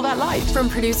to kill that light. From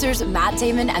producers Matt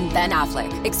Damon and Ben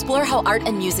Affleck, explore how art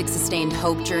and music sustained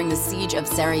hope during the siege of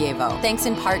Sarajevo, thanks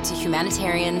in part to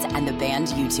humanitarians and the band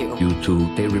U2.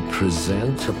 U2, they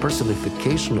represent a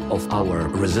personification of our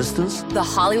resistance. The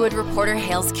Hollywood Reporter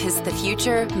hails Kiss the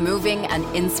Future, moving and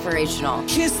inspirational.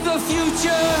 Kiss the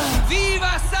future!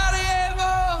 Viva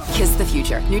Sarajevo! Kiss the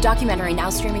Future. New documentary now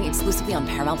streaming exclusively on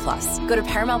Paramount+. Go to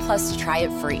Paramount+ to try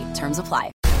it free. Terms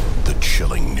apply. The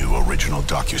chilling new original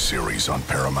docuseries on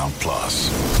Paramount+.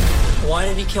 Why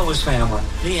did he kill his family?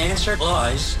 The answer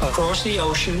lies across the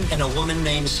ocean in a woman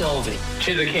named Sylvie.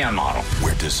 She's a can model.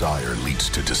 Where desire leads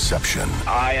to deception.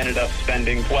 I ended up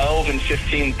spending $12,000 and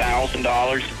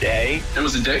 $15,000 a day. It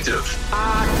was addictive.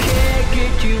 I can't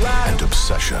get you out. And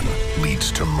obsession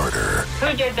leads to murder.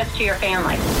 Who did this to your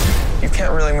family? You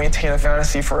can't really maintain a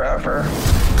fantasy forever.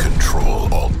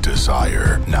 Control Alt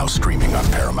Desire. Now streaming on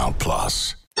Paramount+.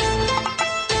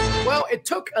 Well, it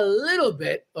took a little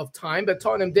bit of time, but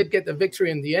Tottenham did get the victory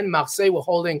in the end. Marseille were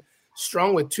holding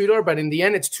strong with Tudor, but in the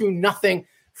end, it's 2-0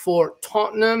 for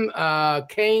Tottenham.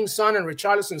 Kane, Son, and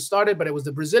Richarlison started, but it was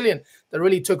the Brazilian that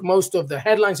really took most of the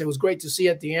headlines. It was great to see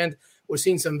at the end. We're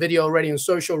seeing some video already on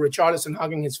social. Richarlison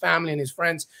hugging his family and his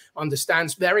friends on the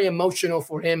stands. Very emotional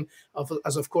for him,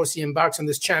 as of course he embarks on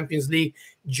this Champions League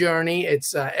journey.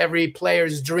 It's every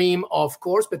player's dream, of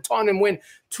course. But Tottenham win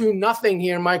 2-0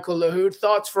 here. Michael Lahoud,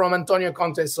 thoughts from Antonio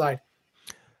Conte's side?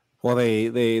 Well,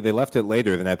 they left it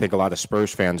later than I think a lot of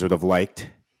Spurs fans would have liked.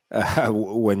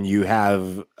 When you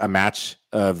have a match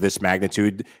of this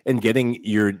magnitude and getting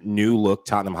your new look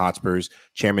Tottenham Hotspurs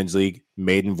Champions League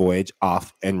maiden voyage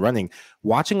off and running.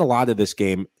 Watching a lot of this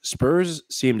game, Spurs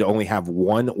seem to only have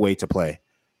one way to play.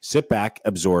 Sit back,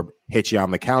 absorb, hit you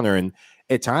on the counter. And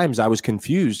at times I was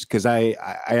confused because I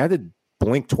had to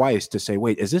blink twice to say,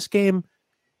 wait, is this game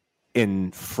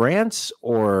in France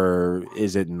or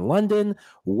is it in London?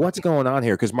 What's going on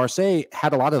here? Because Marseille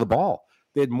had a lot of the ball.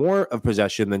 They had more of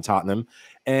possession than Tottenham,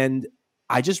 and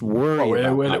I just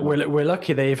worry. We're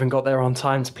lucky they even got there on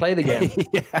time to play the game.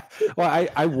 Yeah. Well,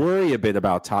 I worry a bit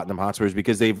about Tottenham Hotspurs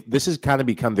because this has kind of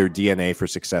become their DNA for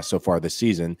success so far this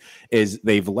season. Is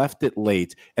they've left it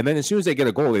late, and then as soon as they get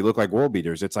a goal, they look like world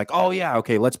beaters. It's like, oh yeah,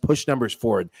 okay, let's push numbers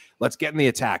forward. Let's get in the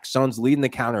attack. Son's leading the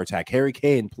counterattack. Harry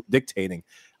Kane dictating.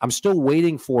 I'm still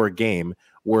waiting for a game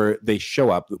where they show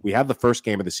up. We have the first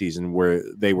game of the season where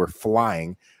they were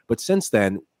flying. But since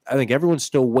then, I think everyone's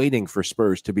still waiting for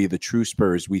Spurs to be the true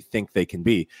Spurs we think they can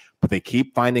be. But they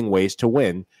keep finding ways to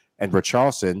win, and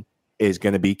Richarlison is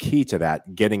going to be key to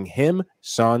that, getting him,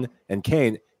 Son, and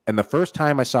Kane. And the first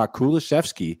time I saw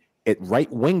Kulusevski at right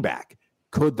wing back,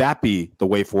 could that be the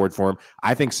way forward for him?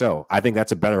 I think so. I think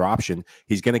that's a better option.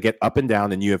 He's going to get up and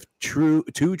down, and you have two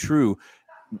true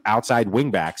outside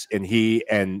wing backs, and he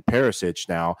and Perisic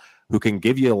now, who can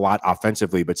give you a lot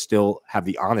offensively, but still have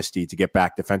the honesty to get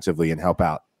back defensively and help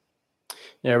out.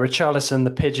 Yeah, Richarlison,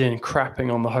 the pigeon,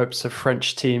 crapping on the hopes of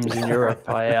French teams in Europe.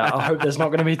 I hope there's not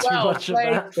going to be too much of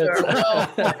that.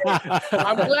 But,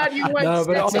 I'm glad you went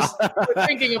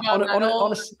thinking about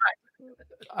that.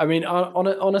 I mean,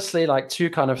 honestly, like two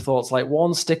kind of thoughts. Like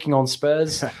one, sticking on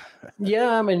Spurs.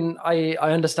 Yeah, I mean, I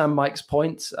understand Mike's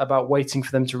point about waiting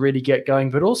for them to really get going,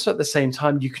 but also at the same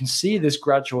time, you can see this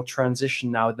gradual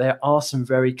transition now. There are some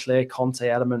very clear Conte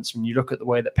elements when you look at the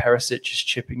way that Perisic is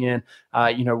chipping in,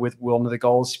 with one of the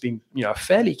goals being, a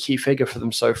fairly key figure for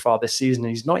them so far this season. And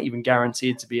he's not even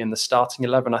guaranteed to be in the starting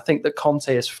 11. I think that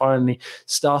Conte is finally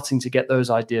starting to get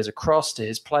those ideas across to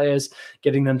his players,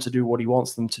 getting them to do what he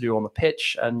wants them to do on the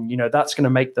pitch. And, that's going to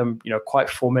make them,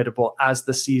 quite formidable as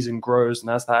the season grows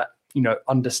and as that,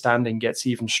 understanding gets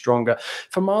even stronger.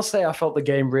 For Marseille, I felt the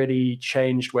game really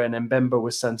changed when Mbemba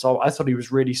was sent off. I thought he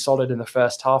was really solid in the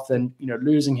first half. Then,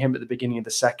 losing him at the beginning of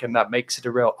the second, that makes it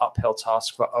a real uphill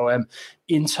task for OM.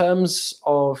 In terms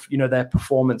of, their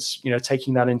performance,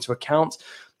 taking that into account,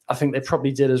 I think they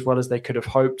probably did as well as they could have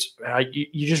hoped.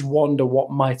 You just wonder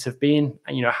what might have been,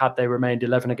 had they remained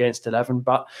 11 against 11.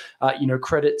 But,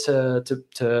 credit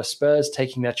to Spurs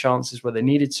taking their chances where they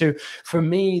needed to. For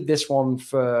me, this one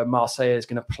for Marseille is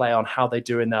going to play on how they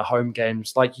do in their home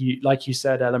games. Like you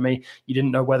said, Elemi, you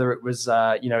didn't know whether it was,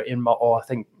 or I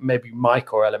think maybe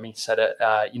Mike or Elemi said it.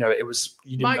 It was,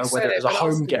 you didn't know whether it was a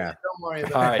home game. Don't worry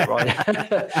about All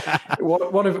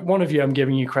right. One of you, I'm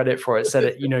giving you credit for it, said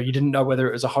it, you didn't know whether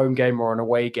it was a home game or an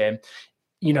away game.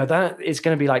 That is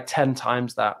going to be like 10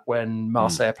 times that when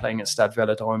Marseille are playing at Stade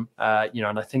Velodrome,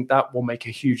 and I think that will make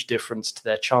a huge difference to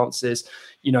their chances,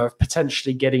 of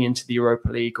potentially getting into the Europa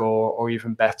League or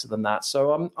even better than that.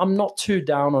 So I'm not too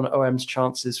down on OM's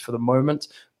chances for the moment,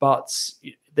 but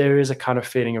there is a kind of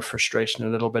feeling of frustration a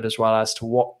little bit as well as to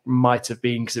what might have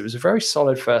been, because it was a very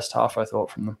solid first half, I thought,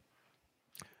 from them.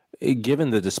 Given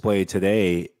the display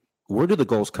today, where do the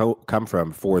goals come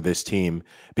from for this team?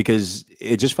 Because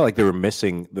it just felt like they were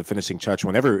missing the finishing touch.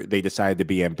 Whenever they decided to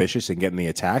be ambitious and get in the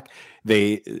attack,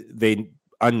 they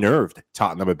unnerved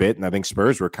Tottenham a bit, and I think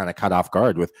Spurs were kind of caught off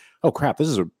guard with, oh crap, this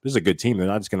is a good team. They're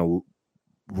not just going to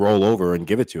roll over and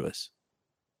give it to us.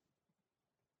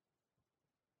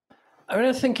 I mean,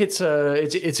 I think it's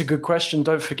a good question.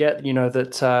 Don't forget,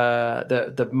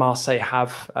 that Marseille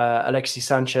have Alexis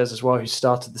Sanchez as well, who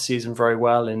started the season very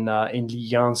well in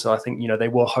Ligue 1. So I think they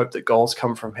will hope that goals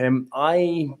come from him.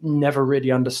 I never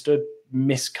really understood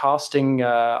miscasting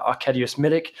Arkadiusz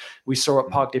Milik. We saw at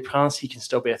Parc des Princes he can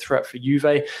still be a threat for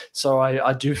Juve. So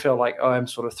I do feel like OM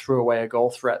sort of threw away a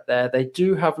goal threat there. They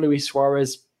do have Luis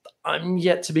Suarez. I'm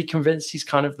yet to be convinced he's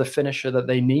kind of the finisher that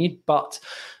they need, but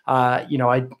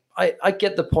I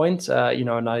get the point,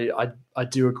 and I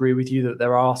do agree with you that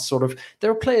there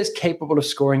are players capable of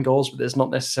scoring goals, but there's not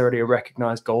necessarily a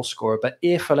recognized goal scorer. But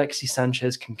if Alexis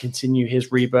Sanchez can continue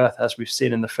his rebirth as we've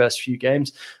seen in the first few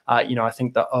games, I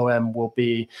think that OM will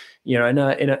be, in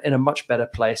a much better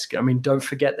place. I mean, don't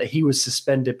forget that he was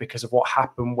suspended because of what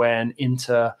happened when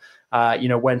Inter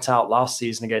went out last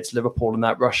season against Liverpool in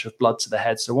that rush of blood to the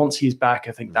head. So once he's back,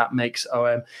 I think that makes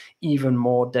OM even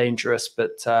more dangerous.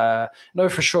 But no,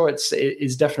 for sure, it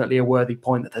is definitely a worthy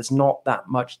point that there's not that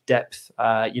much depth,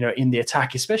 in the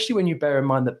attack, especially when you bear in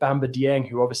mind that Bamba Dieng,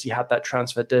 who obviously had that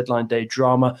transfer deadline day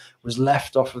drama, was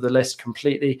left off of the list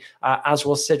completely, as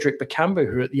was Cedric Bakambu,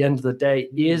 who at the end of the day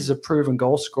is a proven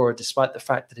goal scorer, despite the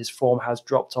fact that his form has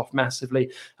dropped off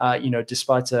massively,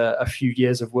 despite a few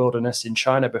years of wilderness in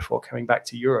China before coming back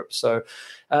to Europe. So,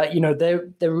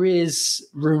 there is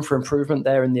room for improvement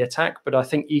there in the attack, but I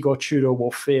think Igor Tudor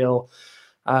will feel,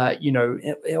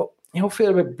 he'll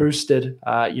feel a bit boosted,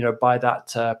 by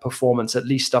that performance, at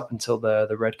least up until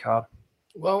the red card.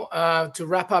 Well, to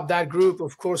wrap up that group,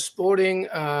 of course, Sporting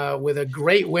with a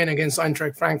great win against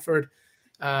Eintracht Frankfurt.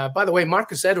 By the way,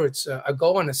 Marcus Edwards, a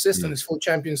goal and assist in his full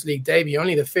Champions League debut,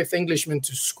 only the fifth Englishman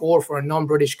to score for a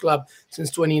non-British club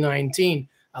since 2019.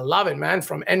 I love it, man.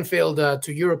 From Enfield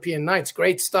to European nights.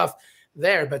 Great stuff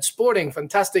there. But Sporting,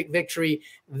 fantastic victory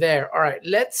there. All right,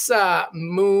 let's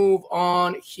move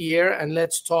on here and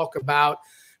let's talk about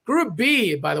Group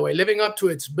B, by the way, living up to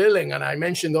its billing. And I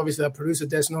mentioned, obviously, the producer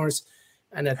Des Norris,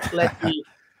 an Atleti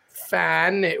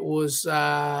fan. It was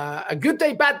a good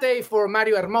day, bad day for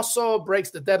Mario Hermoso. Breaks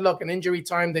the deadlock in injury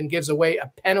time, then gives away a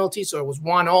penalty. So it was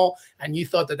 1-1, and you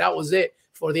thought that was it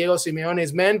for Diego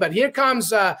Simeone's men. But here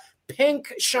comes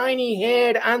pink,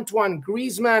 shiny-haired Antoine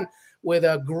Griezmann with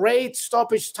a great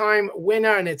stoppage time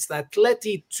winner, and it's the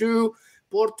Atleti 2,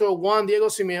 Porto 1. Diego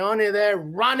Simeone there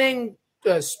running,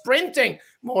 sprinting,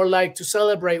 more like, to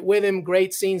celebrate with him.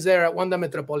 Great scenes there at Wanda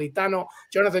Metropolitano.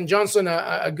 Jonathan Johnson,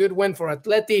 a good win for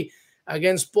Atleti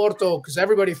against Porto, because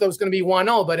everybody thought it was going to be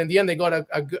 1-0, but in the end they got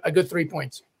a good 3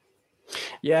 points.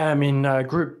 Yeah, I mean,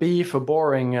 Group B for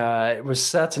boring. It was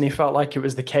certainly felt like it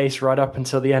was the case right up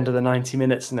until the end of the 90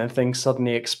 minutes, and then things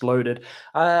suddenly exploded.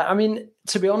 I mean,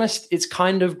 to be honest, it's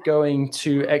kind of going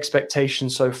to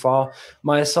expectations so far.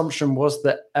 My assumption was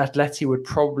that Atleti would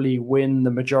probably win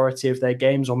the majority of their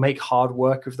games or make hard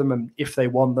work of them, and if they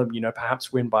won them,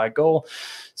 perhaps win by a goal.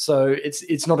 So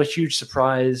it's not a huge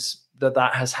surprise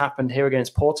that has happened here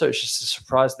against Porto. It's just a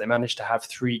surprise that they managed to have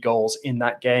 3 goals in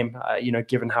that game,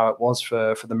 given how it was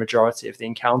for the majority of the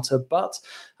encounter. But,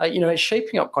 it's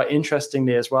shaping up quite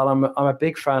interestingly as well. I'm a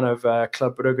big fan of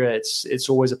Club Brugge. It's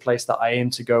always a place that I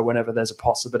aim to go whenever there's a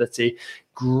possibility.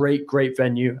 Great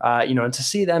venue, and to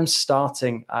see them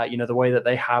starting, the way that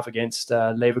they have against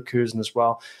Leverkusen as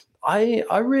well.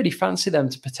 I really fancy them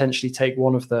to potentially take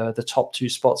one of the top 2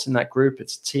 spots in that group.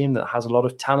 It's a team that has a lot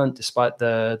of talent despite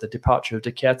the departure of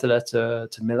De Ketelaere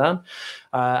to Milan.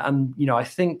 And, I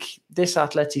think this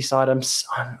Atleti side,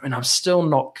 I'm still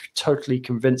not totally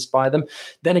convinced by them.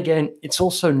 Then again, it's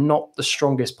also not the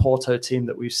strongest Porto team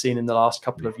that we've seen in the last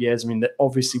couple of years. I mean,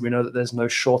 obviously we know that there's no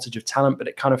shortage of talent, but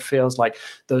it kind of feels like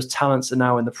those talents are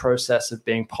now in the process of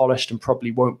being polished and probably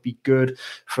won't be good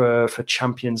for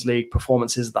Champions League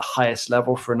performances at the highest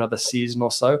level for another season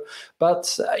or so.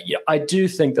 But I do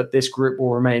think that this group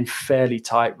will remain fairly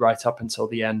tight right up until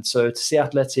the end. So to see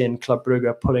Atleti and Club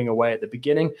Brugge pulling away at the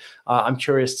beginning, I'm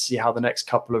curious to see how the next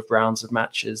couple of rounds of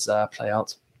matches play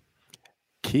out.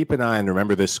 Keep an eye and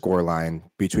remember this scoreline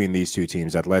between these two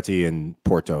teams, Atleti and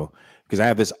Porto, because I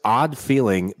have this odd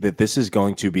feeling that this is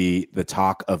going to be the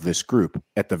talk of this group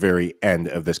at the very end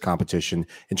of this competition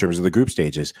in terms of the group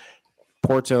stages.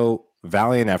 Porto,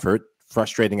 valiant effort,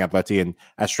 frustrating Atleti, and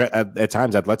at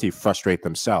times Atleti frustrate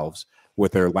themselves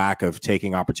with their lack of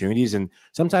taking opportunities and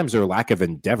sometimes their lack of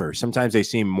endeavor. Sometimes they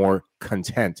seem more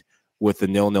content with the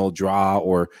 0-0 draw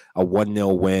or a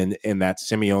 1-0 win in that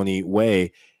Simeone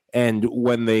way. And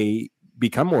when they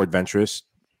become more adventurous,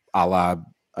 a la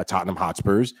Tottenham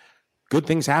Hotspurs, good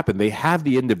things happen. They have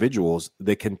the individuals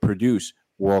that can produce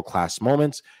world-class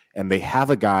moments, and they have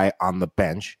a guy on the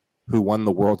bench who won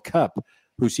the World Cup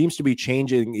who seems to be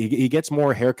changing. He gets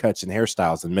more haircuts and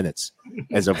hairstyles than minutes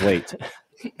as of late.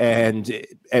 And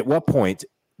at what point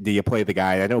do you play the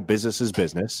guy? I know business is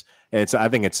business, and I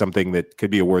think it's something that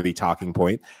could be a worthy talking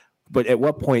point. But at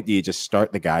what point do you just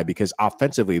start the guy? Because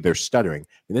offensively, they're stuttering.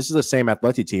 And this is the same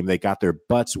Atleti team. They got their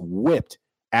butts whipped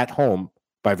at home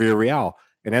by Villarreal.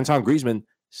 And Antoine Griezmann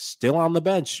still on the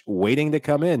bench, waiting to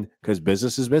come in because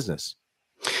business is business.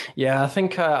 Yeah, I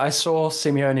think I saw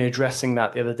Simeone addressing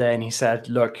that the other day, and he said,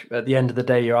 look, at the end of the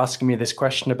day, you're asking me this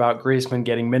question about Griezmann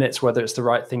getting minutes, whether it's the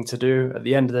right thing to do. At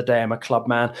the end of the day, I'm a club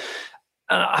man.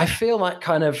 And I feel that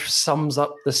kind of sums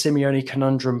up the Simeone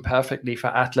conundrum perfectly for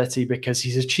Atleti, because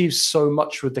he's achieved so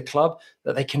much with the club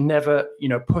that they can never,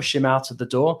 push him out of the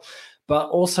door. But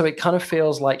also it kind of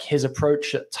feels like his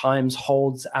approach at times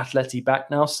holds Atleti back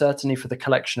now, certainly for the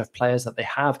collection of players that they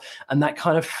have. And that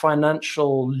kind of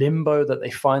financial limbo that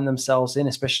they find themselves in,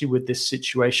 especially with this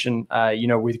situation,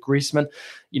 with Griezmann,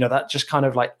 that just kind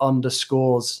of like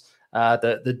underscores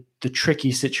the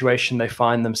tricky situation they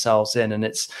find themselves in. And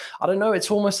it's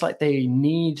almost like they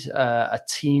need a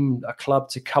club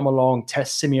to come along,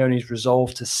 test Simeone's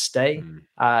resolve to stay,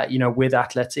 with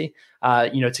Atleti,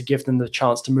 to give them the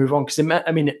chance to move on. Because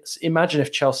imagine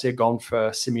if Chelsea had gone for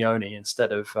Simeone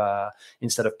instead of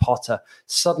Potter.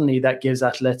 Suddenly that gives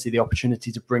Atleti the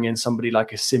opportunity to bring in somebody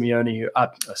like a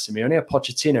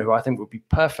Pochettino, who I think would be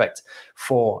perfect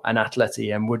for an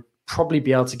Atleti and would probably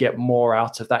be able to get more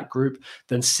out of that group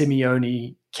than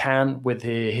Simeone can with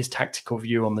his tactical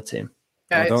view on the team.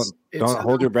 Yeah, don't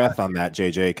hold your breath on that,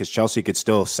 JJ, because Chelsea could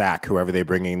still sack whoever they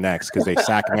bring in next, because they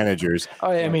sack managers.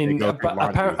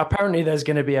 Apparently there's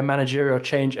going to be a managerial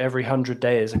change every 100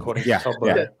 days, according to Todd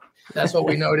Bowley. That's what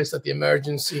we noticed at the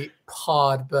emergency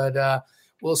pod, but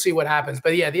we'll see what happens.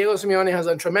 But yeah, Diego Simeone has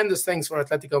done tremendous things for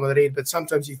Atletico Madrid, but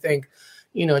sometimes you think,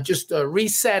 just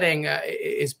resetting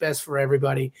is best for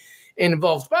everybody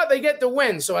involved. But they get the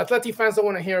win, so Atleti fans don't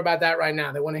want to hear about that right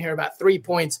now. They want to hear about 3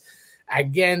 points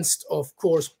against, of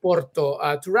course,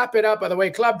 Porto. To wrap it up, by the way,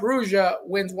 Club Brugge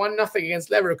wins 1-0 against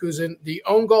Leverkusen. The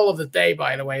own goal of the day,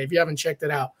 by the way. If you haven't checked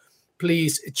it out,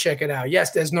 please check it out.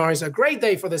 Yes, Des Norris, a great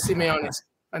day for the Simeones.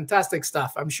 Fantastic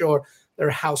stuff. I'm sure their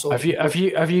household. Have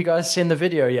you guys seen the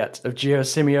video yet of Gio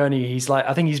Simeone?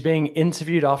 I think he's being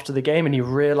interviewed after the game, and he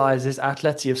realizes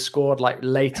Atleti have scored like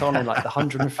late on in like the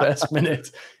 101st minute.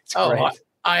 It's great.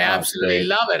 I absolutely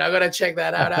love it. I got to check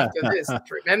that out after this.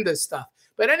 Tremendous stuff.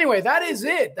 But anyway, that is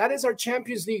it. That is our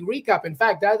Champions League recap. In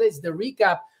fact, that is the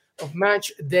recap of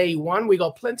match day 1. We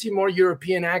got plenty more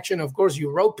European action. Of course,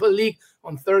 Europa League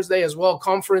on Thursday as well.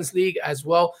 Conference League as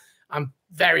well. I'm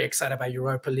very excited about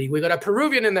Europa League. We got a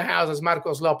Peruvian in the house as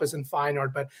Marcos Lopez and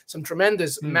Feyenoord, but some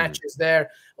tremendous matches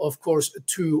there, of course,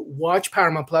 to watch.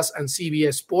 Paramount Plus and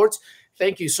CBS Sports.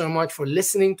 Thank you so much for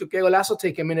listening to Que Golazo.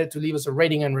 Take a minute to leave us a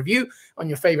rating and review on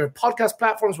your favorite podcast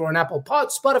platforms. We're on Apple Pod,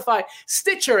 Spotify,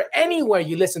 Stitcher, anywhere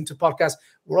you listen to podcasts.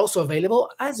 We're also available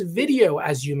as video,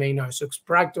 as you may know. So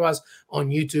subscribe to us on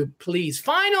YouTube, please.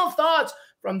 Final thoughts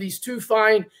from these two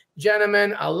fine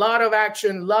gentlemen. A lot of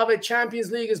action. Love it.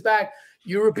 Champions League is back.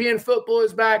 European football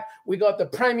is back. We got the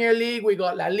Premier League. We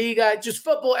got La Liga. Just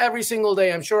football every single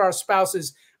day. I'm sure our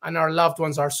spouses and our loved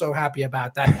ones are so happy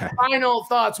about that. Final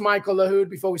thoughts, Michael Lahoud,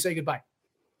 before we say goodbye.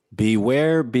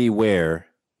 Beware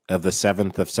of the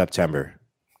 7th of September.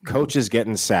 Coaches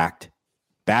getting sacked.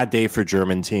 Bad day for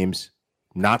German teams.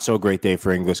 Not so great day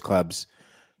for English clubs.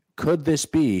 Could this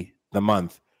be the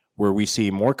month where we see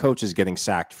more coaches getting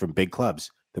sacked from big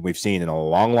clubs than we've seen in a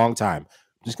long, long time?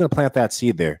 I'm just going to plant that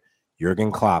seed there.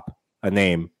 Jurgen Klopp, a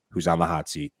name who's on the hot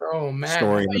seat. Oh, man.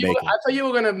 Story in the making. I thought you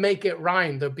were going to make it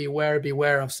rhyme, the beware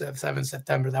of 7th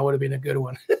September. That would have been a good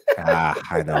one.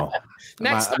 I know.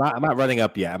 I'm not running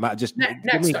up yet. I'm not just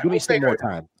give me some more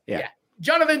time. Yeah.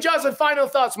 Jonathan Johnson, final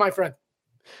thoughts, my friend.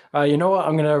 You know what?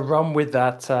 I'm going to run with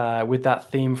that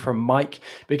theme from Mike,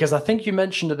 because I think you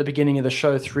mentioned at the beginning of the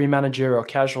show 3 managerial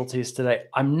casualties today.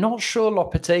 I'm not sure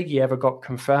Lopetegui ever got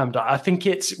confirmed. I think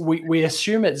we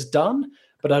assume it's done,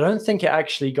 but I don't think it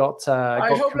actually got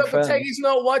I hope confirmed. Lopetegui's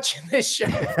not watching this show.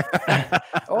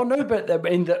 Oh no, but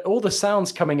all the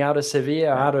sounds coming out of Sevilla,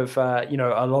 out of a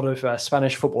lot of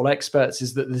Spanish football experts,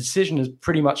 is that the decision has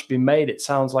pretty much been made. It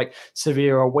sounds like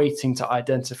Sevilla are waiting to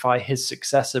identify his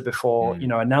successor before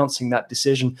announcing that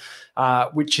decision,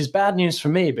 which is bad news for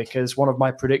me, because one of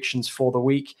my predictions for the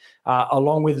week,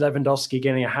 along with Lewandowski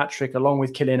getting a hat-trick, along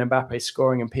with Kylian Mbappe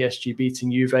scoring and PSG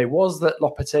beating Juve, was that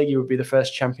Lopetegui would be the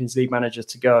first Champions League manager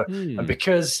to go. And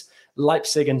because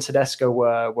Leipzig and Tedesco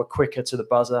were quicker to the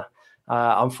buzzer,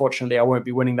 unfortunately, I won't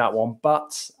be winning that one.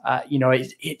 But,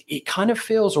 it kind of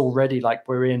feels already like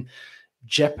we're in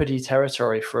jeopardy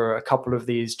territory for a couple of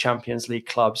these Champions League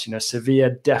clubs, Sevilla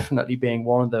definitely being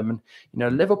one of them.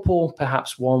 And, Liverpool,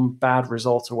 perhaps one bad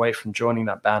result away from joining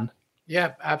that band.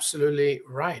 Yeah, absolutely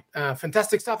right.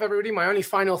 Fantastic stuff, everybody. My only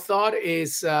final thought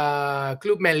is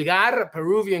Club Melgar, a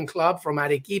Peruvian club from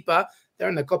Arequipa. They're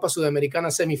in the Copa Sudamericana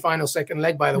semifinal, second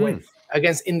leg, by the way,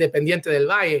 against Independiente del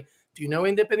Valle. Do you know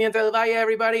Independiente del Valle,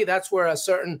 everybody? That's where a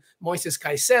certain Moises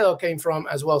Caicedo came from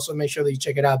as well, so make sure that you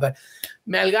check it out. But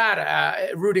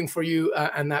Melgar, rooting for you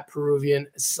and that Peruvian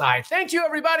side. Thank you,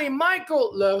 everybody.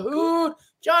 Michael Lahoud,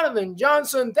 Jonathan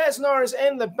Johnson, Des Norris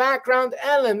in the background,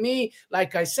 LME.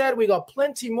 Like I said, we got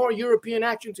plenty more European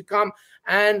action to come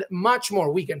and much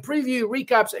more. Weekend preview,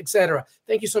 recaps, etc.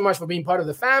 Thank you so much for being part of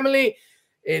the family.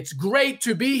 It's great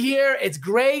to be here. It's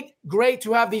great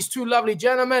to have these two lovely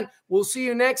gentlemen. We'll see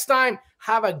you next time.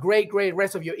 Have a great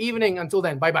rest of your evening. Until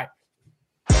then, bye-bye.